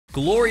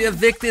Gloria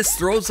Victis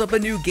throws up a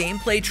new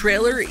gameplay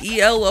trailer,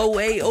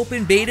 ELOA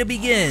open beta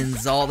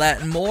begins. All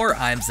that and more,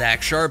 I'm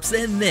Zach Sharps,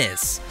 and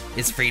this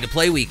is Free to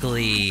Play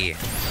Weekly.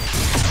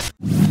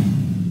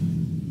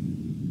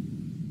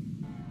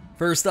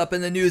 First up in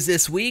the news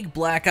this week,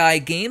 Black Eye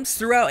Games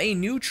threw out a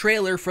new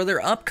trailer for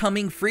their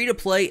upcoming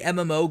free-to-play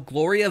MMO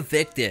Gloria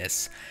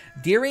Victis.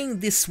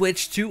 During the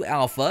switch to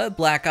Alpha,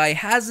 Black Eye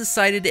has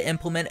decided to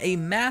implement a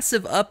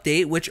massive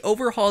update which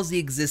overhauls the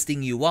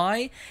existing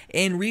UI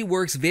and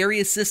reworks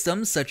various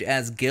systems such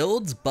as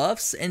guilds,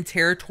 buffs, and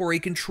territory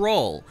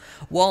control,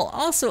 while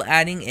also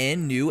adding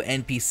in new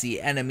NPC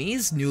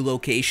enemies, new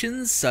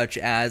locations such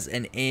as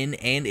an inn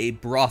and a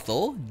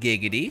brothel,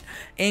 giggity,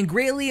 and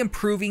greatly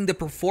improving the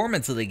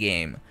performance of the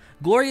game.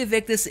 Gloria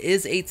Victis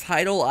is a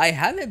title I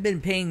haven't been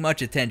paying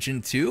much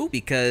attention to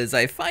because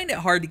I find it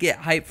hard to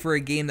get hyped for a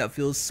game that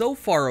feels so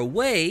far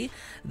away.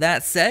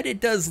 That said, it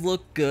does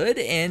look good,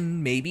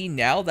 and maybe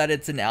now that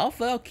it's an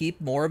alpha, I'll keep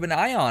more of an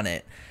eye on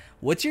it.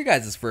 What's your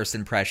guys' first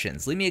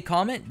impressions? Leave me a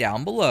comment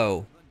down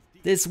below.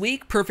 This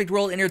week, Perfect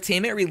World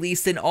Entertainment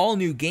released an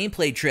all-new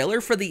gameplay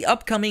trailer for the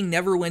upcoming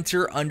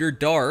Neverwinter Under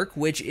Dark,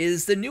 which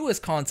is the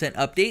newest content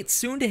update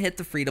soon to hit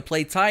the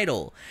free-to-play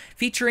title.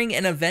 Featuring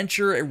an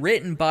adventure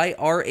written by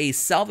R.A.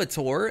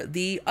 Salvatore,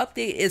 the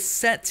update is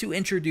set to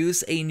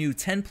introduce a new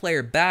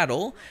 10-player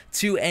battle,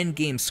 2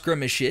 endgame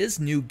skirmishes,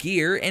 new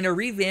gear, and a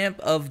revamp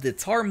of the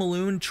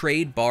Tarmaloon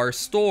Trade Bar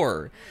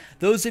store.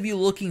 Those of you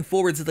looking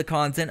forward to the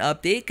content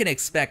update can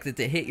expect it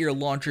to hit your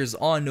launchers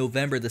on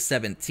November the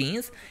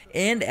 17th,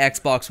 and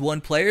Xbox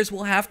One players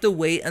will have to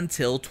wait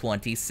until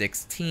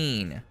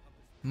 2016.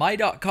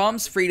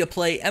 My.com's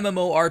free-to-play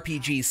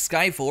MMORPG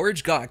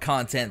Skyforge got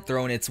content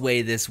thrown its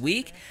way this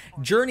week.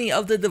 Journey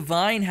of the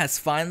Divine has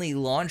finally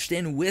launched,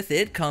 and with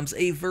it comes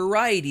a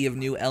variety of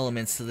new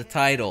elements to the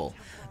title.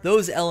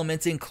 Those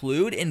elements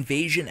include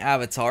invasion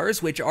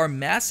avatars, which are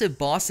massive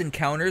boss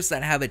encounters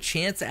that have a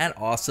chance at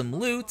awesome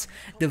loot,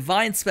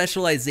 divine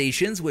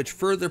specializations, which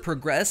further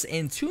progress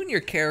and tune your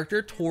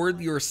character toward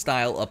your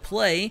style of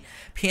play,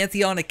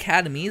 Pantheon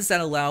academies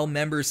that allow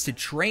members to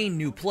train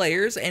new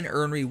players and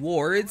earn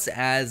rewards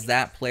as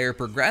that player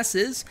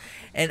progresses,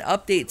 an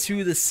update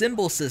to the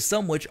symbol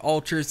system, which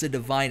alters the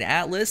Divine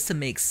Atlas to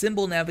make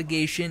symbol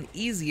navigation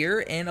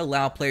easier and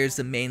allow players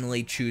to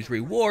manually choose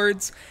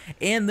rewards,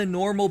 and the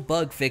normal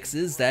bug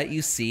fixes that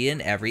you see in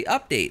every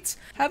update.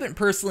 Haven't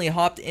personally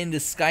hopped into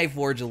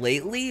Skyforge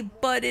lately,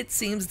 but it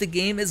seems the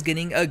game is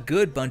getting a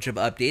good bunch of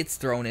updates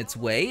thrown its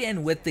way,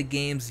 and with the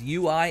game's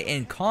UI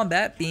and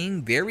combat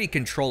being very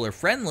controller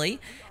friendly,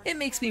 it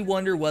makes me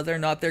wonder whether or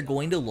not they're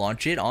going to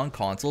launch it on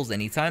consoles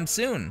anytime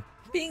soon.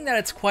 Being that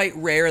it's quite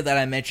rare that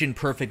I mention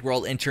Perfect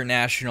World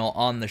International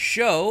on the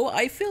show,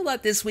 I feel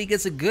that this week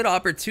is a good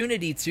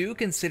opportunity to,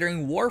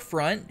 considering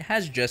Warfront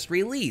has just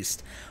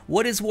released.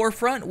 What is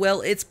Warfront? Well,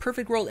 it's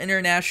Perfect World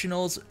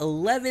International's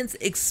 11th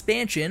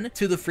expansion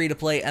to the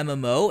free-to-play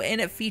MMO,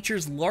 and it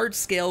features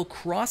large-scale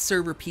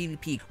cross-server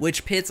PvP,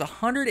 which pits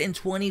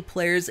 120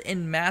 players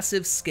in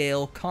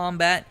massive-scale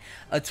combat,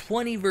 a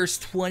 20 vs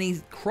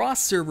 20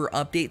 cross-server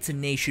update to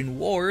Nation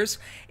Wars,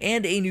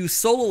 and a new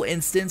solo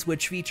instance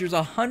which features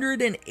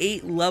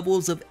 108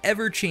 levels of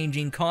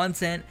ever-changing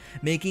content,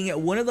 making it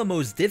one of the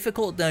most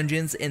difficult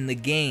dungeons in the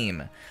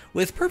game.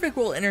 With Perfect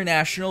World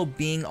International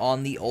being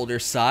on the older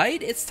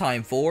side, it's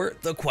time for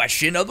the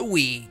question of the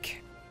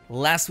week.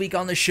 Last week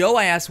on the show,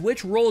 I asked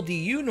which role do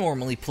you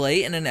normally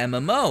play in an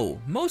MMO?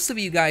 Most of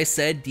you guys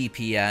said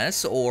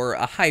DPS or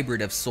a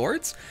hybrid of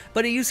sorts,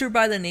 but a user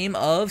by the name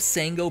of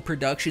Sango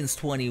Productions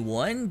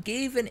 21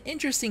 gave an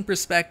interesting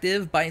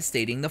perspective by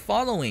stating the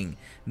following.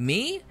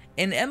 Me?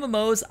 In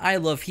MMOs, I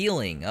love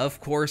healing. Of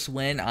course,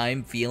 when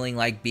I'm feeling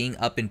like being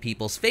up in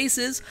people's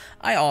faces,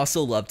 I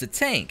also love to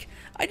tank.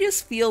 I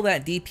just feel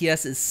that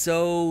DPS is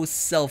so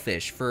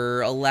selfish,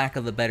 for a lack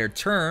of a better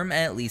term,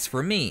 at least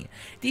for me.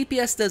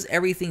 DPS does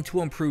everything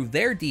to improve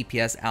their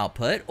DPS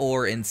output,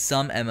 or in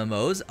some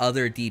MMOs,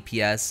 other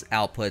DPS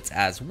outputs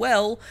as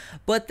well,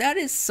 but that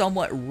is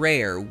somewhat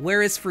rare,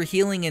 whereas for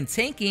healing and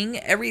tanking,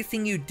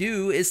 everything you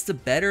do is to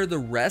better the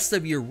rest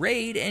of your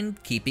raid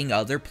and keeping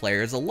other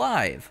players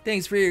alive.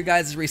 Thanks for your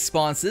guys'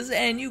 responses,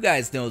 and you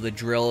guys know the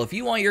drill. If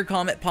you want your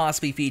comment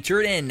possibly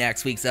featured in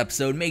next week's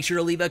episode, make sure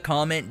to leave a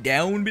comment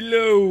down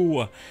below.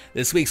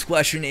 This week's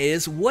question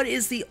is, what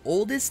is the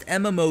oldest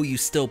MMO you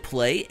still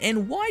play,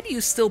 and why do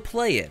you still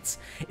play it?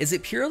 Is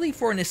it purely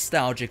for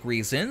nostalgic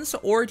reasons,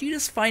 or do you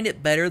just find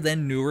it better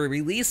than newer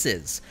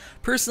releases?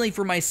 Personally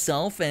for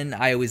myself, and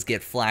I always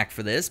get flack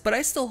for this, but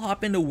I still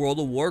hop into World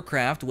of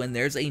Warcraft when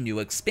there's a new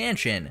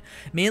expansion,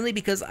 mainly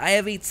because I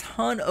have a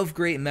ton of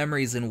great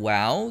memories in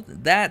WoW,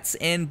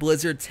 and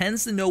Blizzard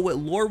tends to know what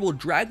lore will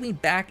drag me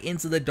back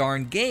into the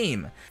darn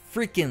game.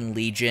 Freaking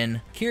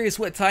Legion. Curious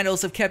what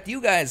titles have kept you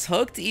guys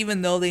hooked,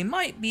 even though they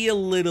might be a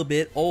little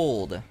bit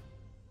old.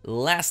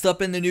 Last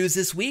up in the news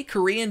this week,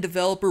 Korean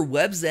developer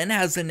Webzen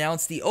has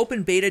announced the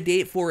open beta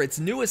date for its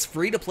newest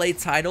free-to-play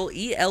title,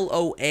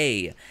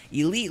 ELOA.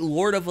 Elite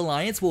Lord of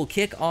Alliance will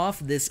kick off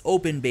this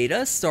open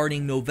beta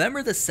starting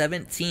November the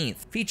 17th.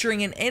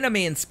 Featuring an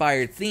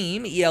anime-inspired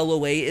theme,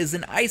 ELOA is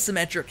an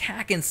isometric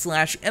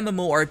hack-and-slash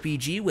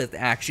MMORPG with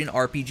action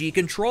RPG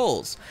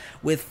controls.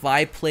 With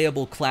 5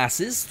 playable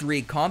classes,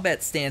 3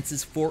 combat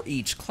stances for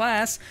each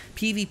class,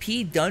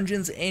 PvP,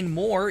 dungeons, and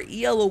more,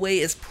 ELOA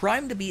is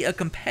primed to be a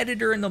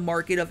competitor in the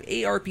market of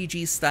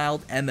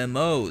ARPG-styled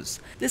MMOs.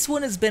 This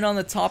one has been on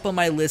the top of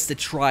my list to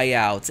try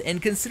out,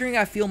 and considering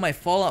I feel my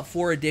Fallout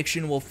 4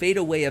 addiction will fade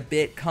away a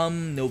bit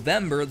come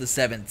November the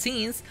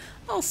 17th,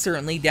 I'll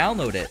certainly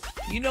download it.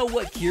 You know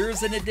what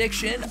cures an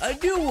addiction? A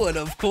new one,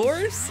 of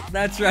course!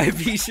 That's right,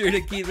 be sure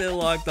to keep it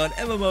locked on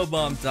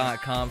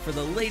MMOBomb.com for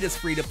the latest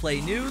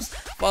free-to-play news,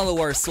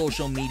 follow our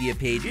social media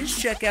pages,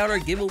 check out our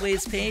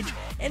giveaways page,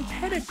 and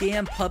pet a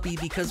damn puppy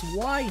because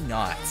why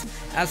not?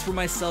 As for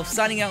myself,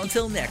 signing out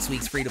until next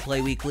week's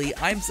Free-to-Play Weekly,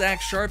 I'm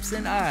Zach Sharps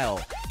and I'll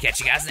catch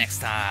you guys next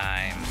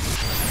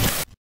time!